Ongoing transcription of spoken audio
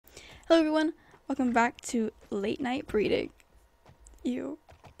Hello everyone, welcome back to late night breeding. Ew,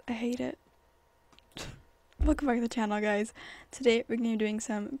 I hate it. Welcome back to the channel, guys. Today we're going to be doing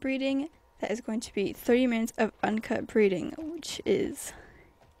some breeding that is going to be 30 minutes of uncut breeding, which is,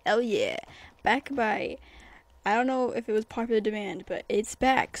 oh yeah, back by, I don't know if it was popular demand, but it's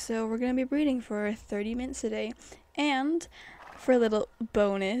back. So we're going to be breeding for 30 minutes today. And for a little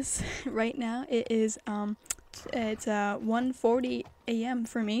bonus, right now it is, it's 1:40 a.m.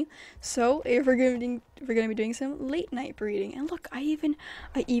 for me, so if we're gonna be doing some late night breeding. And look, I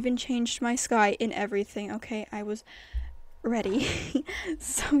even changed my sky and everything. Okay, I was ready.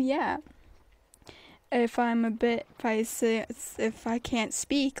 So yeah, if I can't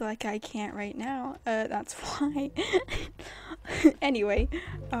speak like I can't right now, that's why. Anyway,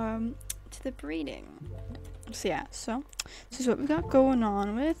 to the breeding. So yeah, so this is what we got going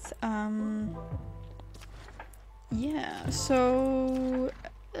on with yeah, so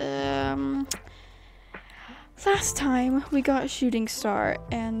last time we got Shooting Star,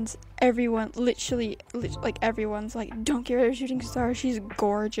 and everyone literally like everyone's like, don't get rid of Shooting Star, she's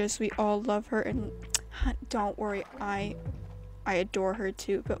gorgeous, we all love her. And don't worry, I adore her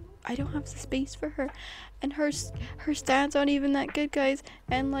too, but I don't have the space for her, and her stats aren't even that good, guys.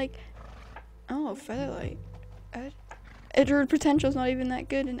 And like, oh, Featherlight, her potential's not even that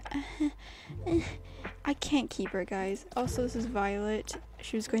good, and I can't keep her, guys. Also, this is Violet.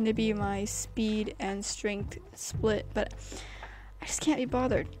 She was going to be my speed and strength split, but I just can't be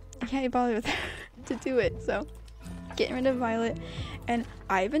bothered. I can't be bothered with her to do it, so getting rid of Violet. And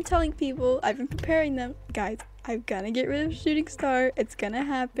I've been telling people, I've been preparing them, guys, I'm gonna get rid of Shooting Star. It's gonna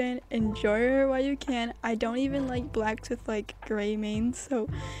happen. Enjoy her while you can. I don't even like blacks with like gray mains, so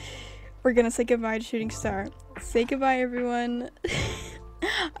we're gonna say goodbye to Shooting Star. Say goodbye, everyone.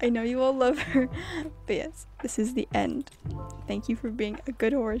 I know you all love her, but yes, this is the end. Thank you for being a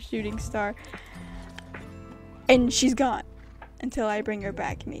good horse, Shooting Star. And she's gone until I bring her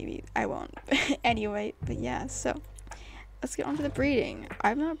back. Maybe I won't. Anyway, but yeah, so let's get on to the breeding.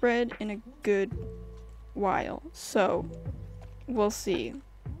 I've not bred in a good while, so we'll see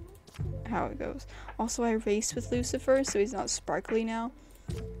how it goes. Also, I raced with Lucifer, so he's not sparkly now.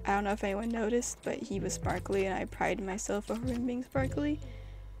 I don't know if anyone noticed, but he was sparkly, and I prided myself over him being sparkly.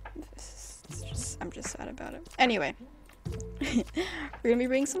 I'm just sad about it. Anyway, we're gonna be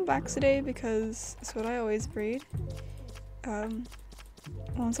breeding some blacks today because it's what I always breed.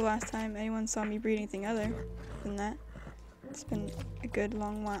 When's the last time anyone saw me breed anything other than that? It's been a good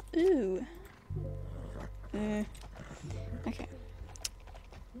long while. Ooh. Okay.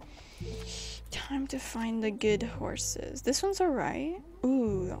 Time to find the good horses. This one's alright.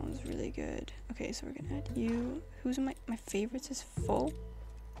 Ooh, that one's really good. Okay, so we're gonna add you. Who's my favorites is full?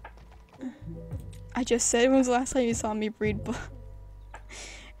 I just said, when was the last time you saw me breed black?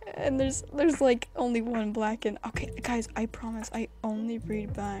 And there's like only one black, and okay, guys, I promise I only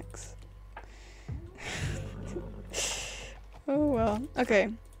breed blacks. Oh well. Okay.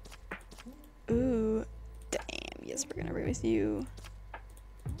 Ooh, damn. Yes, we're gonna breed with you.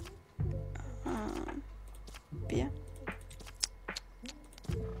 But yeah.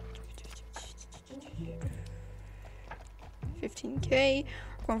 $15K.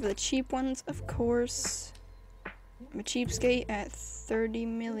 Going for the cheap ones, of course. I'm a cheapskate at 30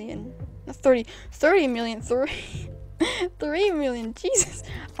 million. Not 30 million. 3 million. Jesus.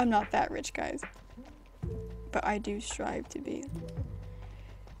 I'm not that rich, guys. But I do strive to be.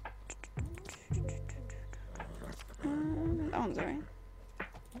 That one's alright.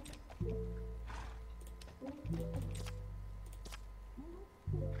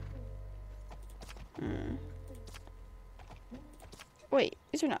 Wait,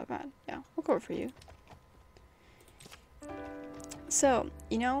 these are not bad. Yeah, we'll go for you. So,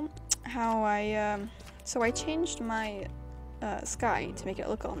 you know how I changed my sky to make it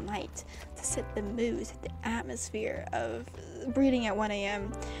look all night, to set the mood, set the atmosphere of breeding at 1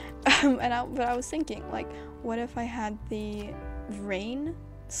 a.m. But I was thinking, like, what if I had the rain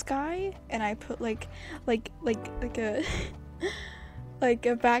sky and I put like a like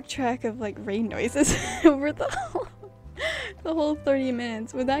a backtrack of like rain noises over the whole 30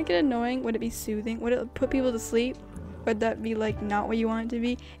 minutes. Would that get annoying? Would it be soothing? Would it put people to sleep? Would that be like not what you want it to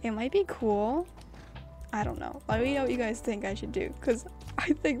be? It might be cool. I don't know. Let me know what you guys think I should do, because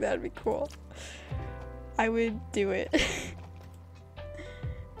I think that'd be cool. I would do it.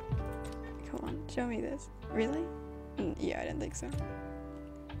 Come on, show me this. Really? Yeah, I didn't think so.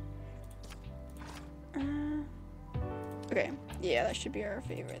 Okay, yeah, that should be our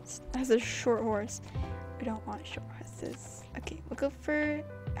favorites. That's a short horse. We don't want short horses. Okay, we'll go for...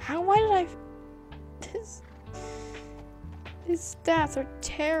 Why did I... His stats are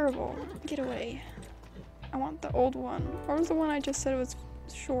terrible. Get away. I want the old one. Or was the one I just said was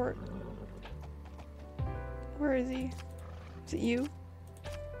short? Where is he? Is it you?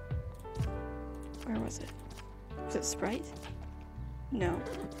 Where was it? Was it Sprite? No.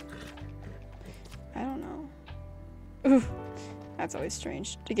 I don't know. Ooh, that's always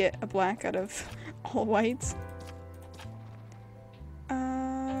strange to get a black out of all whites.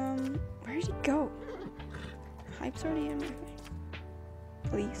 Where did he go? Hype's already in my thing.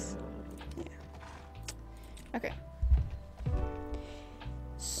 Please. Yeah. Okay.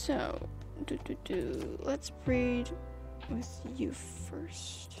 So, let's breed with you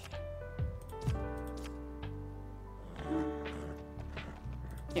first.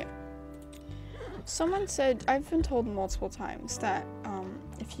 Yeah. Someone said, I've been told multiple times that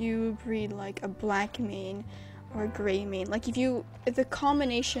if you breed like a black mane or a gray mane, like if the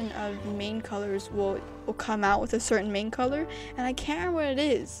combination of mane colors will come out with a certain mane color, and I can't remember what it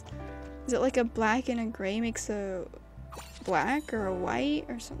is. Is it like a black and a gray makes a black or a white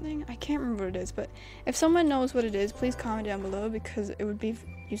or something? I can't remember what it is, but if someone knows what it is, please comment down below because it would be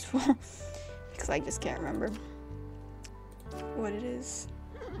useful because I just can't remember what it is.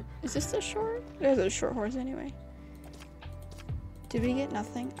 Is this a short? There's a short horse anyway. Did we get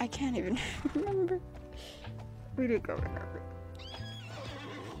nothing? I can't even remember. We did go remember.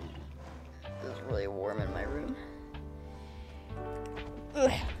 It's really warm in my room.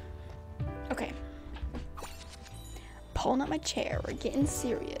 Ugh. Okay. Pulling up my chair. We're getting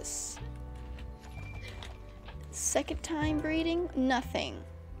serious. Second time breeding? Nothing.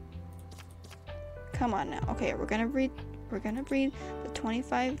 Come on now. Okay, we're gonna breed the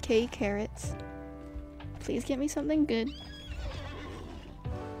 25k carrots. Please get me something good.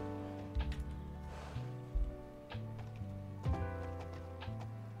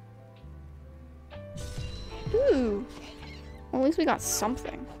 Ooh. Well, at least we got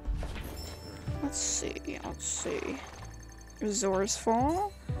something. Let's see.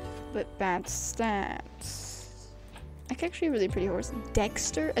 Resourceful, but bad stats. Like actually a really pretty horse.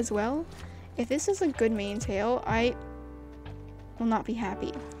 Dexter as well. If this is a good mane tail, I will not be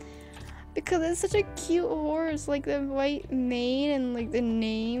happy. Because it's such a cute horse. Like the white mane and like the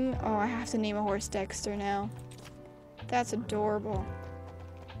name. Oh, I have to name a horse Dexter now. That's adorable.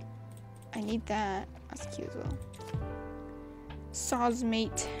 I need that. That's cute as well. Saw's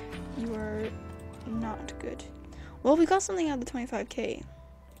mate, you are not good. Well, we got something out of the 25k.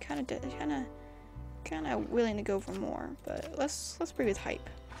 Kind of willing to go for more, but let's breed with hype.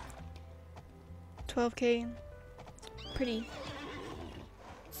 12k, pretty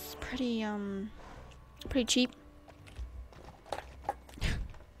cheap.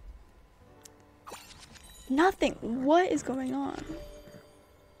 Nothing. What is going on?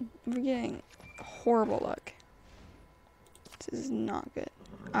 We're getting horrible luck. This is not good.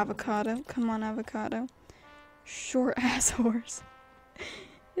 Avocado. Come on, avocado. Short ass horse.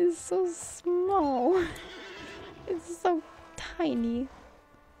 It's so small. It's so tiny.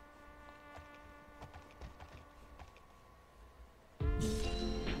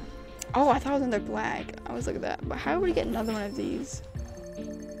 Oh, I thought it was another black. I was like that. But how would we get another one of these?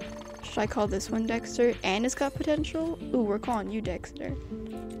 Should I call this one Dexter? And it's got potential? Ooh, we're calling you Dexter.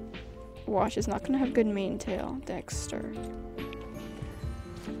 Watch, it's not gonna have good mane tail. Dexter.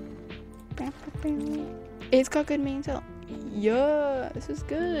 It's got good mane tail. Yeah, this is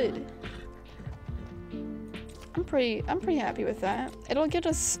good. I'm pretty happy with that. It'll get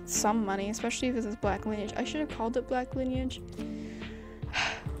us some money, especially if this is black lineage. I should have called it black lineage.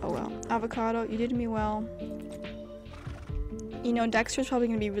 Oh well. Avocado, you did me well. You know, Dexter's probably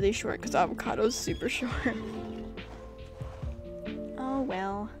gonna be really short because Avocado's super short. Oh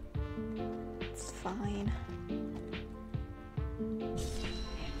well. It's fine.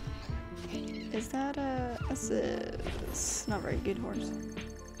 Is that that's not very good horse.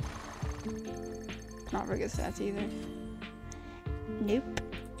 Not very good stats either. Nope.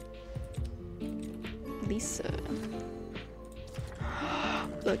 Lisa.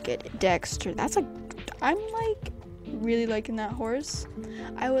 Look at Dexter. That's a. I'm like really liking that horse.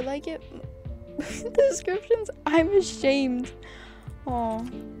 I would like it. The descriptions. I'm ashamed. Oh.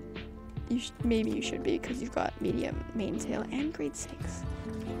 Maybe you should be because you've got medium mane tail and grade 6.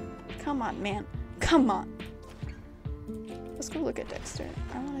 Come on, man. Come on. Let's go look at Dexter.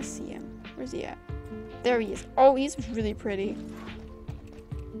 I want to see him. Where's he at? There he is. Oh, he's really pretty.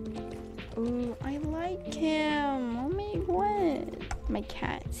 Ooh, I like him. Oh my god. My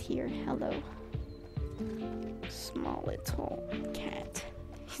cat's here. Hello. Small little cat.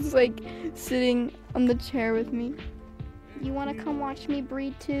 He's like sitting on the chair with me. You want to come watch me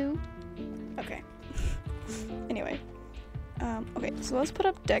breed too? Okay. Anyway. Okay, so let's put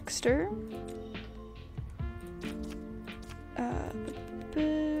up Dexter.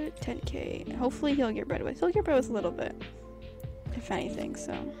 10k. Hopefully he'll get bred with. He'll get bred with a little bit, if anything,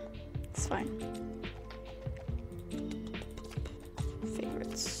 so it's fine.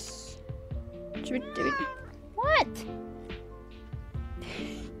 Favorites. Should we do it? What?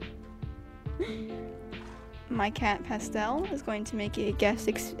 My cat Pastel is going to make a guest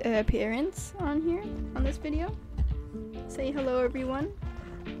appearance on here, on this video. Say hello, everyone.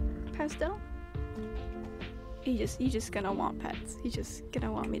 Pastel? You just gonna want pets. He's just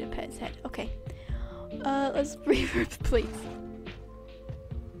gonna want me to pet his head. Okay. Let's reverb, please.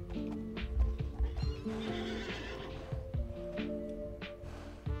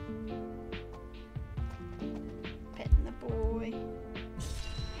 Petting the boy.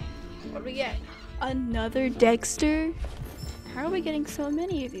 What do we get? Another Dexter? How are we getting so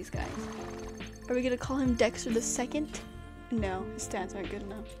many of these guys? Are we gonna call him Dexter the Second? No, his stats aren't good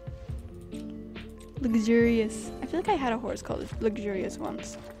enough. Luxurious. I feel like I had a horse called Luxurious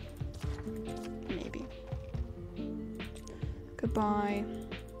once. Maybe. Goodbye,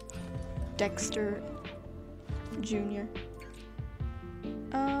 Dexter Jr.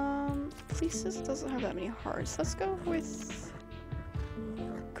 Please, this doesn't have that many hearts. Let's go with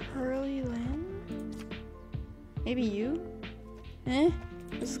Curly Lynn. Maybe you?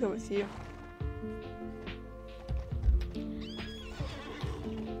 Let's go with you.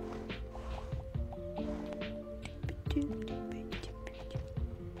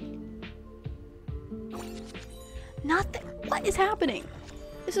 Nothing. What is happening?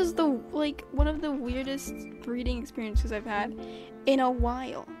 This is the one of the weirdest breeding experiences I've had in a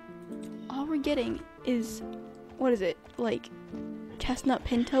while. All we're getting is, what is it, like chestnut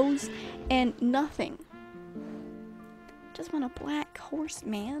pintos and nothing. Just want a black horse,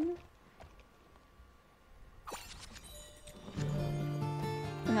 man.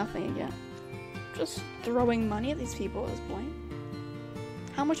 Nothing again. Just throwing money at these people at this point.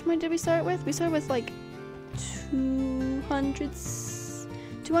 How much money did we start with? We started with like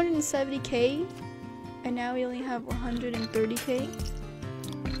 270k, and now we only have 130k.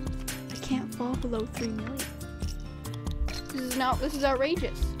 I can't fall below 3 million. This is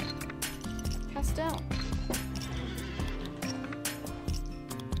outrageous. Pastel.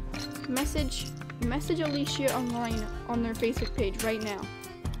 Message Alicia Online on their Facebook page right now.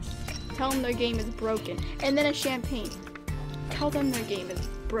 Tell them their game is broken. And then a champagne. Tell them their game is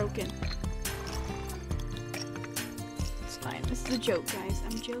broken. It's fine. This is a joke, guys.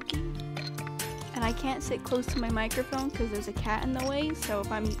 I'm joking. And I can't sit close to my microphone because there's a cat in the way. So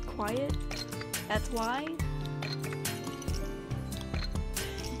if I'm quiet, that's why.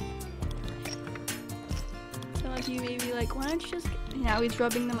 Some of you may be like, why don't you just... Now he's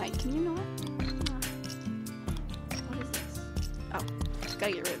rubbing the mic. Can you know what? What is this? Oh,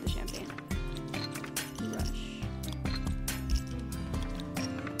 gotta get rid of the champagne. Rush.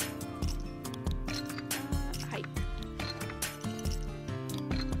 Height.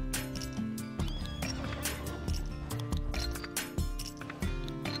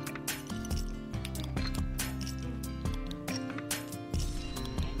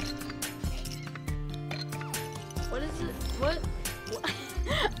 What is it? What?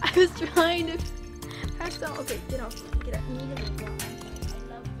 I was trying to... Pastel. Okay, get off me. Get up. Immediately. I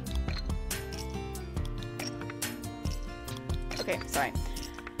love you. Okay, sorry.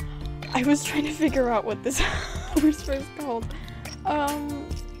 I was trying to figure out what this horse was called. I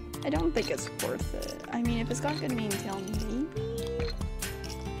don't think it's worth it. I mean, if it's got good mane tail, maybe.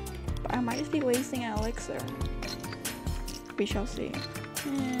 But I might just be wasting an elixir. We shall see.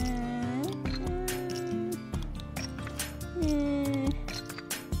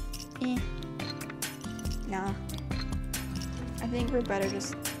 Nah. I think we're better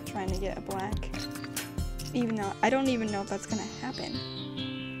just trying to get a black. Even though I don't even know if that's gonna happen.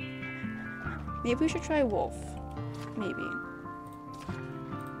 Maybe we should try wolf. Maybe.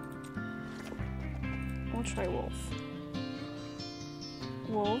 We'll try wolf.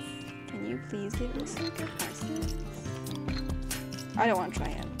 Wolf, can you please give us some good horses? I don't want to try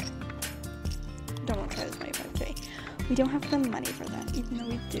him. I don't want to try this 25k. We don't have the money for that, even though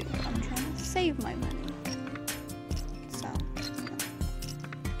we do. I'm trying to save my money. So,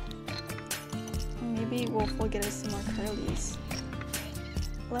 maybe Wolf will get us some more curlies.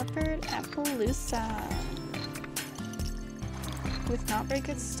 Leopard Appaloosa. With not very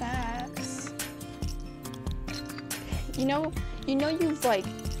good stats. You know you've like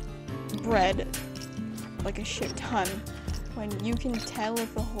bred like a shit ton when you can tell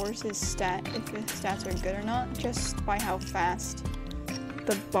if a horse's if his stats are good or not just by how fast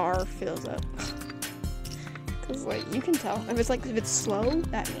the bar fills up. Cause like you can tell if it's slow,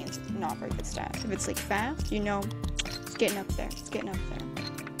 that means not very good stats. If it's like fast, you know, it's getting up there. It's getting up there.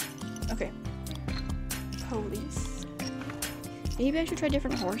 Okay. Police. Maybe I should try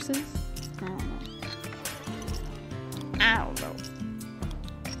different horses. I don't know. I don't know.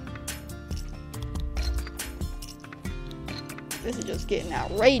 This is just getting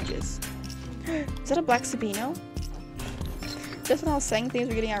outrageous. Is that a black Sabino? Just when I was saying things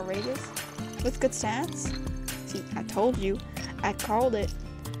were getting outrageous with good stats. See, I told you. I called it.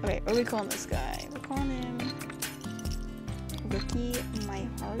 Okay, what are we calling this guy? We're calling him Ricky My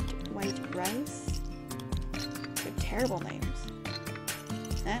Heart White Rice. They're terrible names.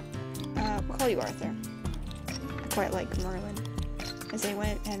 We'll call you Arthur. I quite like Merlin.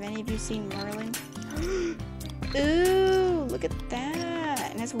 Have any of you seen Merlin? Ooh, look at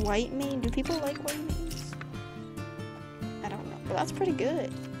that. And it's white mane. Do people like white manes? I don't know, but that's pretty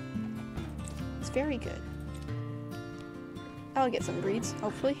good. It's very good. I'll get some breeds,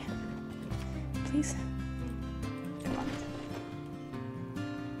 hopefully. Please. Come on.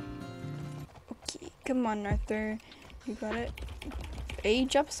 Okay, come on, Arthur. You got it.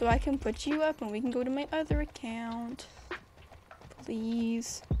 Age up so I can put you up and we can go to my other account.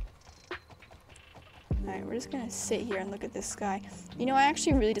 Please. Alright, we're just gonna sit here and look at this sky. You know, I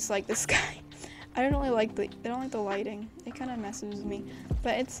actually really dislike this sky. I don't like the lighting. It kind of messes with me.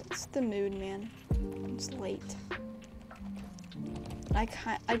 But it's the mood, man. It's late.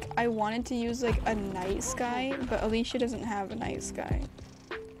 I wanted to use like a night sky, but Alicia doesn't have a night sky,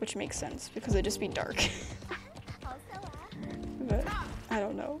 which makes sense because it'd just be dark. But I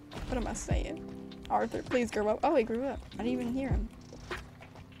don't know. What am I saying? Arthur, please grow up. Oh, he grew up. I didn't even hear him.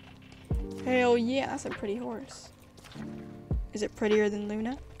 Hell yeah, that's a pretty horse. Is it prettier than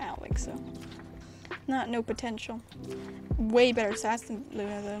Luna? I don't think so. No potential. Way better stats than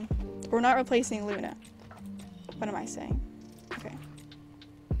Luna though. We're not replacing Luna. What am I saying? Okay.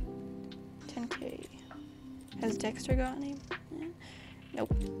 10k. Has Dexter got a name? Yeah.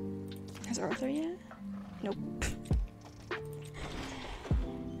 Nope. Has Arthur yet? Nope.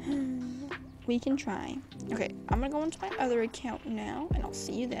 We can try. Okay, I'm gonna go into my other account now, and I'll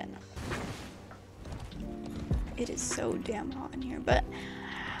see you then. It is so damn hot in here, but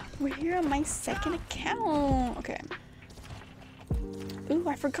we're here on my second account. Okay. Ooh,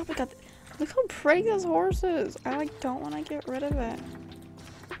 I forgot we got. Look how pretty this horse is. I like don't want to get rid of it.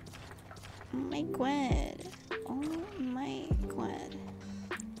 Oh my god. Oh my god.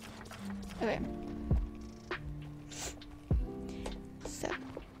 Okay. So,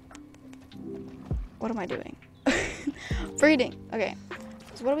 what am I doing? Breeding. Okay.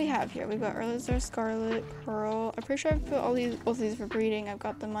 So what do we have here? We've got Earlizer, Scarlet, Pearl. I'm pretty sure I've put both of these for breeding. I've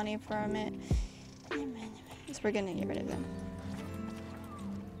got the money from it. So we're gonna get rid of them.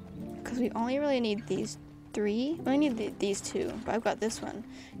 Because we only really need these 3. We only need these 2. But I've got this one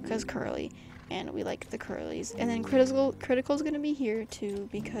because curly. And we like the curlies. And then Critical's gonna be here too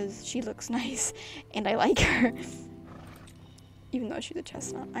because she looks nice. And I like her. Even though she's a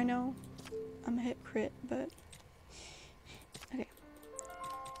chestnut. I know. I'm a hit crit, but... Okay.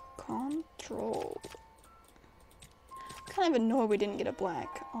 Control. Kind of annoyed we didn't get a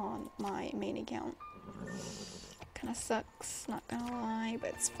black on my main account. Kind of sucks, not gonna lie, but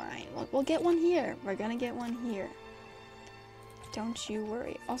it's fine. We'll get one here. We're gonna get one here. Don't you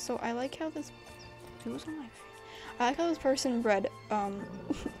worry. Also, I like how this... Who's on my face? I like how this person bred,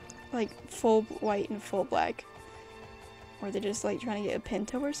 like, full white and full black. Or they're just, like, trying to get a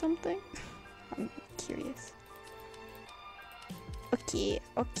pinto or something. I'm curious. Okay.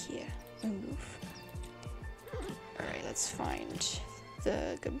 Move. Alright, let's find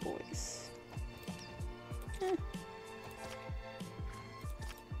the good boys.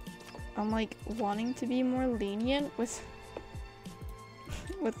 I'm like wanting to be more lenient with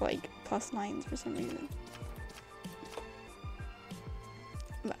like +9s for some reason.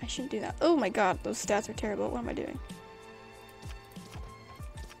 But I shouldn't do that. Oh my god, those stats are terrible. What am I doing?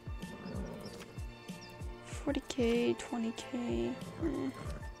 40k, 20k.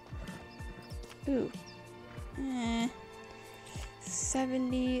 Ooh.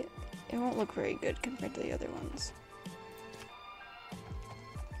 70. It won't look very good compared to the other ones.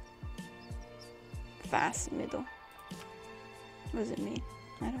 Fast middle. What does it mean?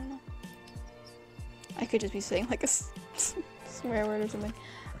 I don't know. I could just be saying like a swear word or something.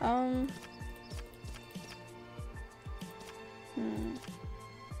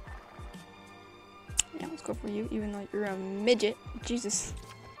 Yeah, let's go for you, even though you're a midget. Jesus.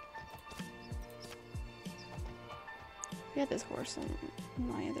 We had this horse on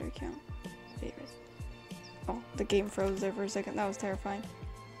my other account. Favorites. Oh, the game froze there for a second. That was terrifying.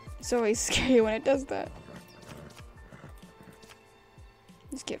 It's always scary when it does that.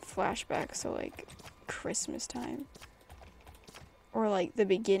 get flashbacks to like Christmas time. Or like the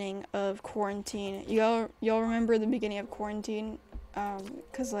beginning of quarantine. Y'all remember the beginning of quarantine?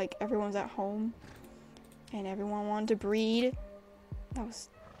 Cause like everyone's at home and everyone wanted to breed. That was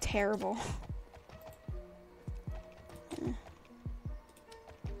terrible.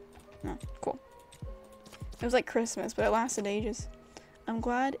 No, cool. It was like Christmas, but it lasted ages. I'm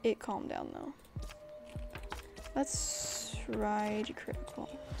glad it calmed down though. Let's try to critical.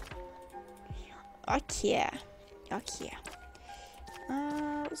 Okay. Okay.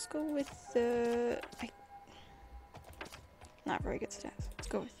 Let's go with the... not very good stats. Let's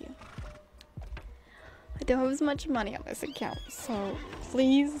go with you. I don't have as much money on this account, so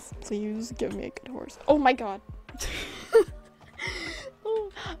please, please give me a good horse. Oh my god.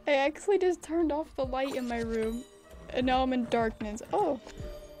 Oh, I actually just turned off the light in my room, and now I'm in darkness. Oh,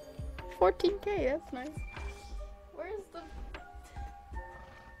 14K, that's nice. Where's the...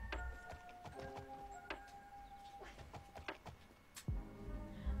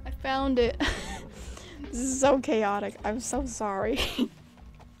 I found it. This is so chaotic. I'm so sorry.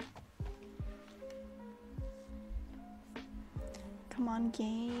 Come on,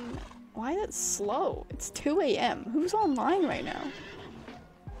 game. Why is it slow? It's 2 a.m. Who's online right now?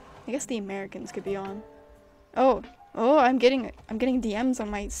 I guess the Americans could be on. Oh, I'm getting DMs on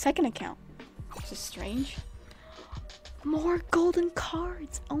my second account. Which is strange. More golden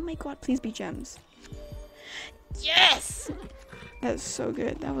cards. Oh my god, please be gems. Yes! That was so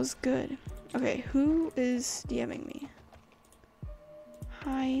good. That was good. Okay, who is DMing me?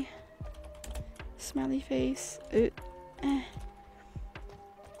 Hi. Smiley face.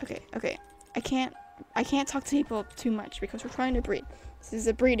 Okay. I can't talk to people too much because we're trying to breed. This is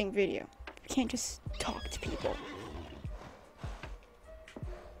a breeding video. You can't just talk to people.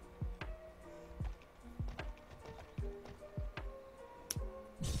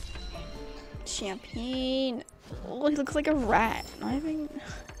 Champagne. Oh, he looks like a rat. Not even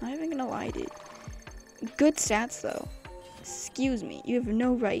gonna lie, dude. Good stats though. Excuse me, you have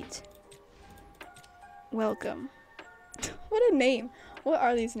no right. Welcome. What a name. What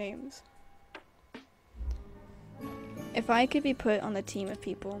are these names? If I could be put on the team of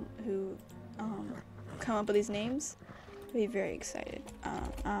people who come up with these names, I'd be very excited.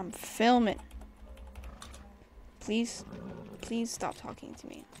 Film it. Please stop talking to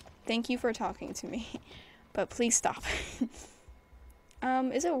me. Thank you for talking to me, but please stop.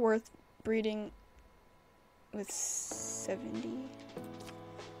 Is it worth breeding with 70?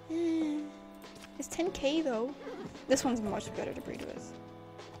 It's 10K though. This one's much better to breed with.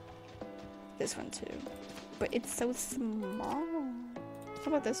 This one too. But it's so small. How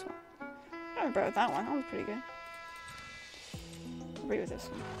about this one? I don't know about that one. That one's pretty good. I'll breed with this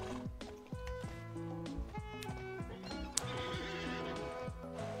one.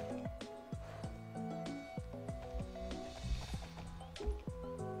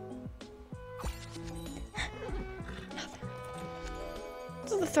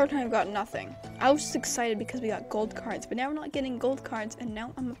 This is the third time I've got nothing. I was just excited because we got gold cards, but now we're not getting gold cards, and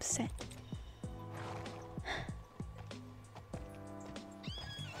now I'm upset.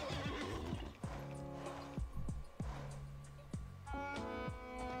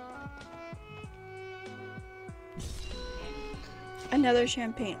 Another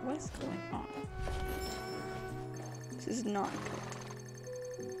champagne. What's going on? This is not good.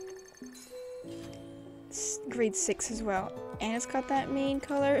 It's grade 6 as well. And it's got that main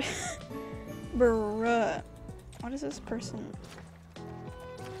color. Bruh. What is this person?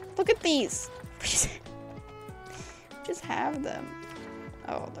 Look at these. Just have them.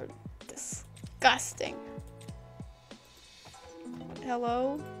 Oh, they're disgusting.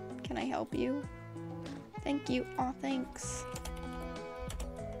 Hello? Can I help you? Thank you. Aw, thanks.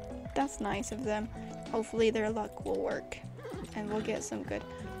 That's nice of them. Hopefully their luck will work. And we'll get some good.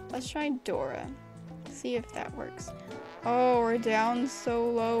 Let's try Dora. See if that works. Oh, we're down so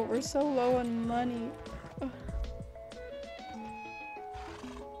low. We're so low on money. Ugh.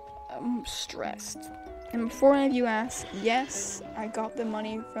 I'm stressed. And before any of you ask, yes, I got the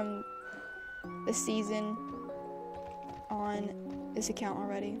money from the season on this account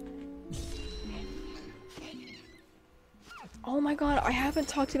already. Oh my god, I haven't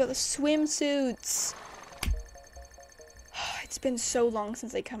talked about the swimsuits. It's been so long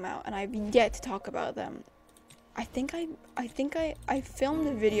since they come out and I've yet to talk about them. I think I filmed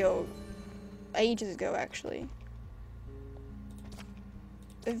a video ages ago actually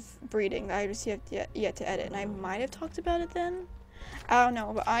of breeding that I just yet to edit, and I might have talked about it then. I don't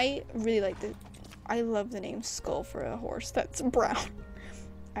know, but I really like I love the name Skull for a horse that's brown.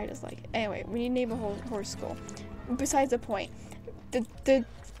 I just like it. Anyway, we need to name a whole horse Skull. Besides the point, the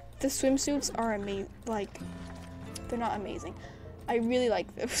the swimsuits are amazing. Like, they're not amazing. I really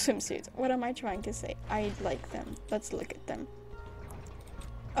like the swimsuits. What am I trying to say? I like them. Let's look at them.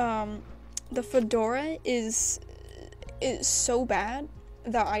 The fedora is so bad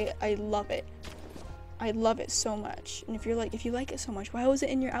that I love it. I love it so much. And if you like it so much, why was it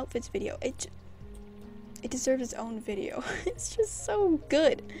in your outfits video? It deserves its own video. It's just so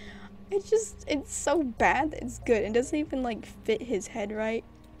good. It's so bad that it's good. It doesn't even like fit his head right.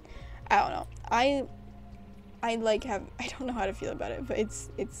 I don't know. I don't know how to feel about it, but it's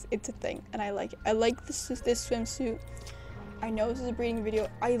a thing, and I like it. I like this swimsuit. I know this is a breeding video.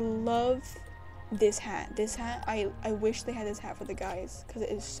 I love this hat. This hat, I wish they had this hat for the guys, because it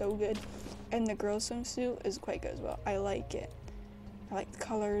is so good. And the girls' swimsuit is quite good as well. I like it. I like the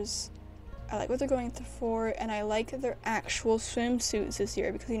colors. I like what they're going for, and I like their actual swimsuits this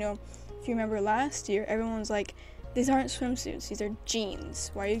year, because, you know, if you remember last year, everyone was like, these aren't swimsuits, these are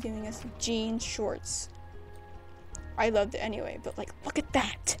jeans. Why are you giving us jean shorts? I loved it anyway, but like, look at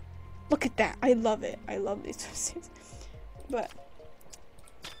that. Look at that. I love it. I love these swimsuits. But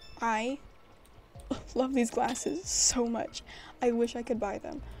I love these glasses so much. I wish I could buy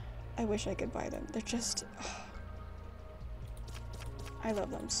them. I wish I could buy them. They're just, I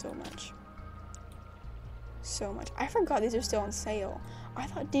love them so much. So much. I forgot these are still on sale. I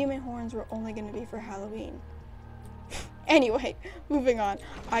thought demon horns were only going to be for Halloween. Anyway, moving on.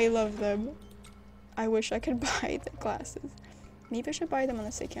 I love them. I wish I could buy the glasses. Maybe I should buy them on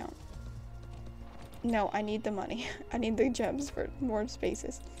this account. No, I need the money. I need the gems for more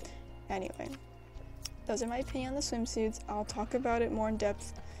spaces. Anyway, those are my opinion on the swimsuits. I'll talk about it more in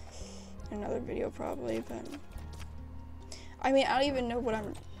depth in another video probably, but I mean, I don't even know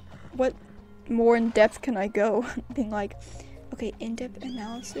what more in depth can I go? Being like, okay, in-depth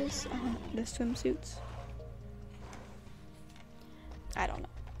analysis on the swimsuits. I don't know.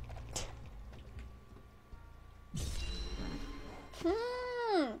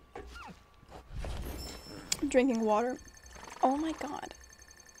 Drinking water. Oh my god.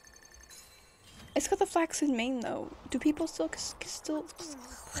 It's got the flaxen mane though. Do people still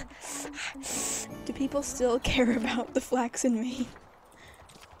care about the flaxen mane?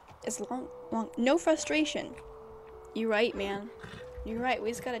 It's long. No frustration. You're right, man. You're right. We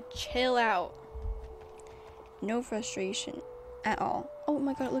just gotta chill out. No frustration at all. Oh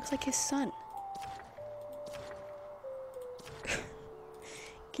my god, it looks like his son.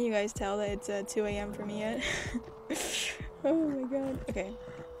 Can you guys tell that it's 2 a.m. for me yet? Oh my god. Okay.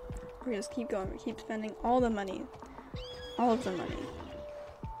 We're just keep going. We keep spending all the money. All of the money.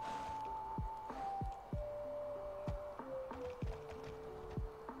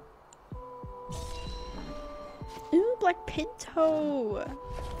 Ooh, black pinto.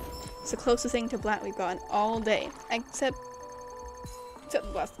 It's the closest thing to black we've gotten all day. Except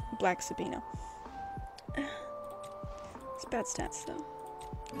black Sabino. It's bad stats though.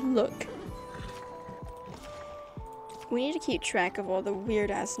 Look. We need to keep track of all the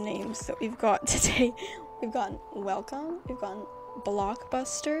weird ass names that we've got today. We've gotten Welcome, we've gotten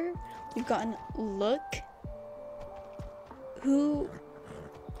Blockbuster, we've gotten Look. Who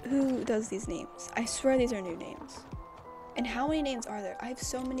does these names? I swear these are new names. And how many names are there? I have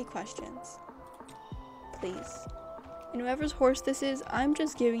so many questions. Please. And whoever's horse this is, I'm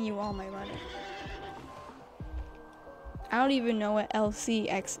just giving you all my money. I don't even know what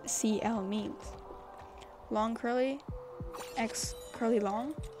LCXCL means. Long curly, X curly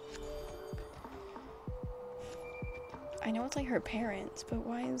long. I know it's like her parents, but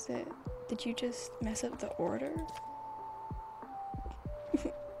why is it? Did you just mess up the order?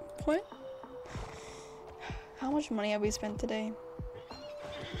 What? How much money have we spent today?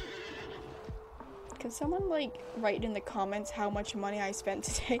 Can someone like write in the comments how much money I spent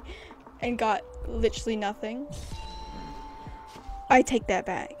today and got literally nothing? I take that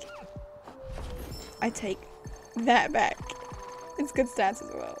back. I take that back. It's good stats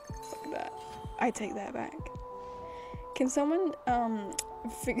as well. Look at that. I take that back. Can someone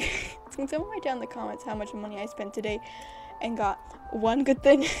can someone write down in the comments how much money I spent today and got one good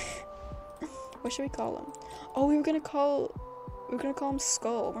thing? What should we call him? Oh, we were gonna call him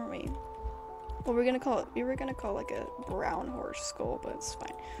Skull, weren't we? Well, we were gonna call like a brown horse Skull, but it's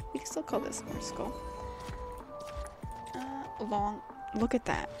fine. We can still call this horse Skull. Long. Look at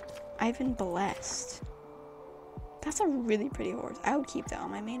that. I've been blessed. That's a really pretty horse. I would keep that on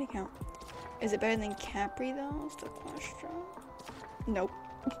my main account. Is it better than Capri though? Is the question. Nope.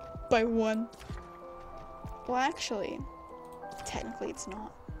 By one. Well, actually, technically it's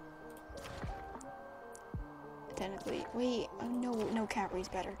not. Technically, wait. Oh no, Capri's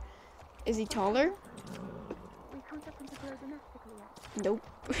better. Is he taller? Nope.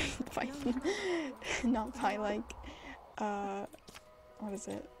 Fine. Not by like, what is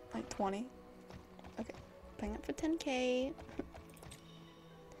it? Like 20? Okay. Playing up for 10K.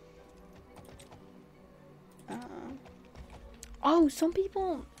 Oh, some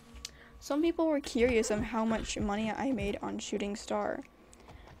people were curious on how much money I made on Shooting Star.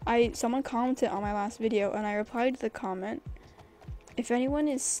 Someone commented on my last video and I replied to the comment. If anyone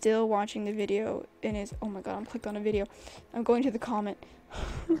is still watching the video and is, oh my god, I'm clicked on a video. I'm going to the comment.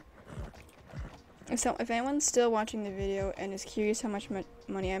 So if anyone's still watching the video and is curious how much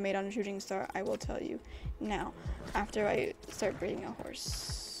money I made on Shooting Star, I will tell you now after I start breeding a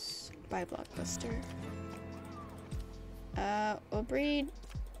horse by Blockbuster. We'll breed.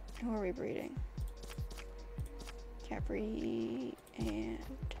 Who are we breeding? Capri and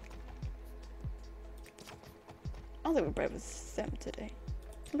I don't think we'll breed with them today.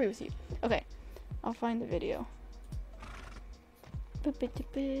 I'll breed with you. Okay, I'll find the video.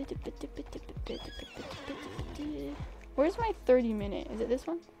 Where's my 30-minute? Is it this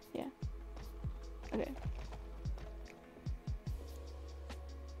one? Yeah. Okay.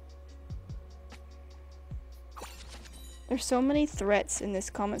 There's so many threats in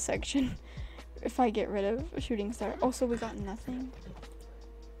this comment section if I get rid of Shooting Star. Also, we got nothing.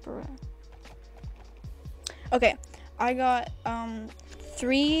 Bruh. Okay, I got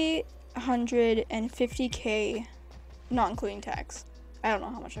 350K, not including tax. I don't know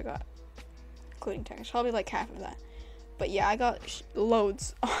how much I got, including tax. Probably like half of that. But yeah, I got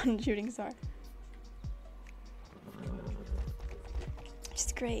loads on Shooting Star. Which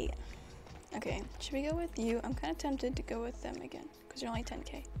is great. Okay, should we go with you? I'm kind of tempted to go with them again, because you're only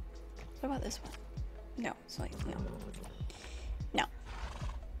 10K. What about this one? No, it's like, no. No.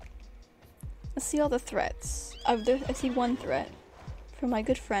 Let's see all the threats. I see one threat from my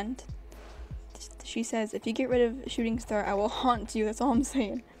good friend. She says, if you get rid of Shooting Star, I will haunt you. That's all I'm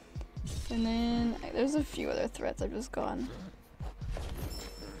saying. And then, there's a few other threats I've just gone.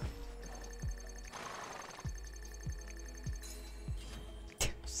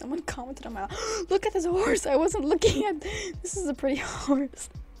 Someone commented on my look at this horse. I wasn't looking at this. Is a pretty horse.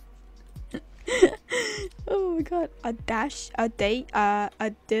 Oh my god. Audacious.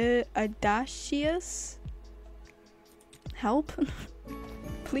 Help.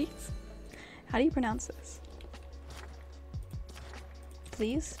 Please. How do you pronounce this?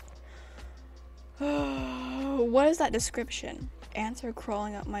 Please. What is that description? Ants are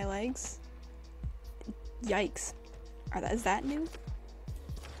crawling up my legs. Yikes. Is that new?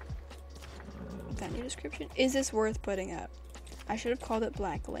 That new description? Is this worth putting up? I should have called it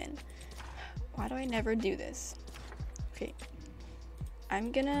Black Lynn. Why do I never do this? Okay.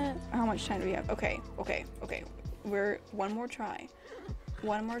 I'm gonna... How much time do we have? Okay. We're... One more try.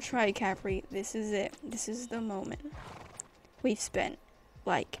 One more try, Capri. This is it. This is the moment. We've spent,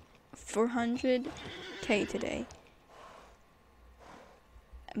 like, 400K today.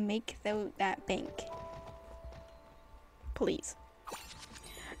 Make that bank. Please.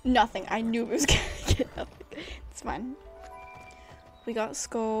 Nothing. I knew it was gonna get nothing. It's fine. We got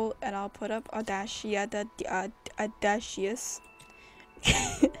Skull, and I'll put up Audacious.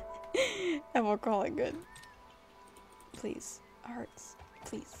 And we'll call it good. Please. Hearts.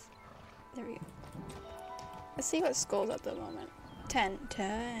 Please. There we go. Let's see what Skull's at the moment. 10.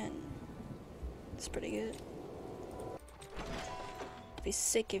 It's pretty good. It'd be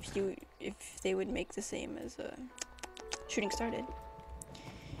sick if they would make the same as Shooting Star did.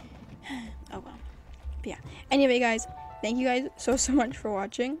 Oh well. But yeah. Anyway, guys, thank you guys so much for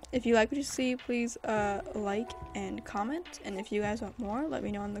watching. If you like what you see, please like and comment. And if you guys want more, let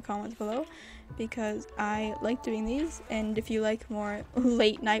me know in the comments below, because I like doing these. And if you like more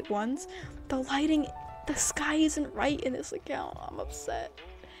late night ones, the lighting, the sky isn't right in this account. I'm upset.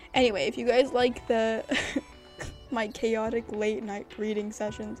 Anyway, if you guys like the my chaotic late night reading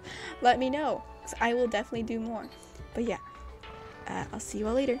sessions, let me know, 'cause I will definitely do more. But yeah. I'll see you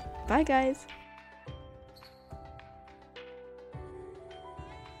all later. Bye, guys.